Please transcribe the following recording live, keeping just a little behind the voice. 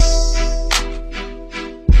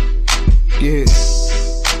Yeah.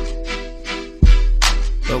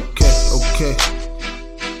 Okay.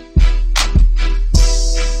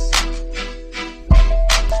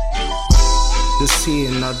 This here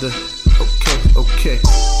another. Okay.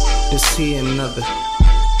 This here another.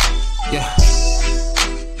 Yeah.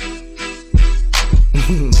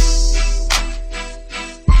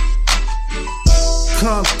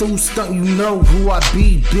 Come through, stunt, you know who I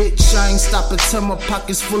be, bitch. I ain't stopping till my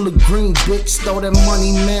pockets full of green, bitch. Throw that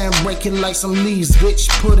money, man, break it like some leaves, bitch.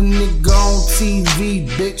 Put a nigga on TV,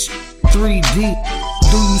 bitch. 3D.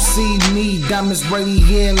 Do you see me? Diamonds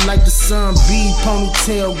radiating like the sun. B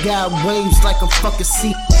ponytail got waves like a fucking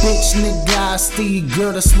sea. Bitch, nigga, I still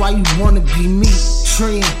good. That's why you wanna be me.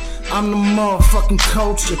 Trend. I'm the motherfucking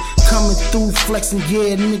culture. Coming through flexing,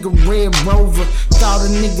 yeah, nigga, Red Rover. Thought a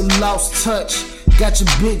nigga lost touch. Got your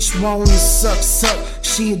bitch wanting to suck.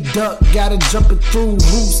 She a duck, gotta jump it through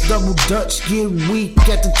roots. Double Dutch, get weak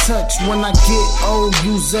at the touch. When I get old,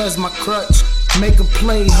 use as my crutch. Make a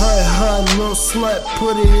play, her, little slut.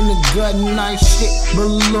 Put it in the gut, nice shit, but a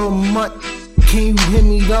little mutt. Can you hear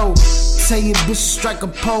me though? Tell your bitch to strike a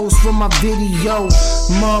pose for my video.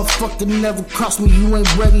 Motherfucker never cross me, you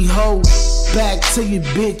ain't ready, ho. Back to your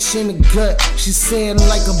bitch in the gut. She said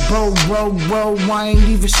like a bow, roll. I ain't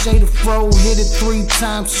even shade a fro. Hit it 3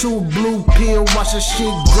 times, chew a blue pill, watch her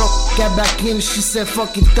shit grow. Got back in and she said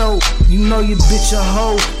fuck it though. You know your bitch a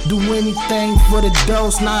hoe. Do anything for the dough.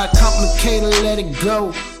 It's not complicated, let it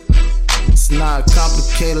go. It's not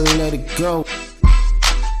complicated, let it go.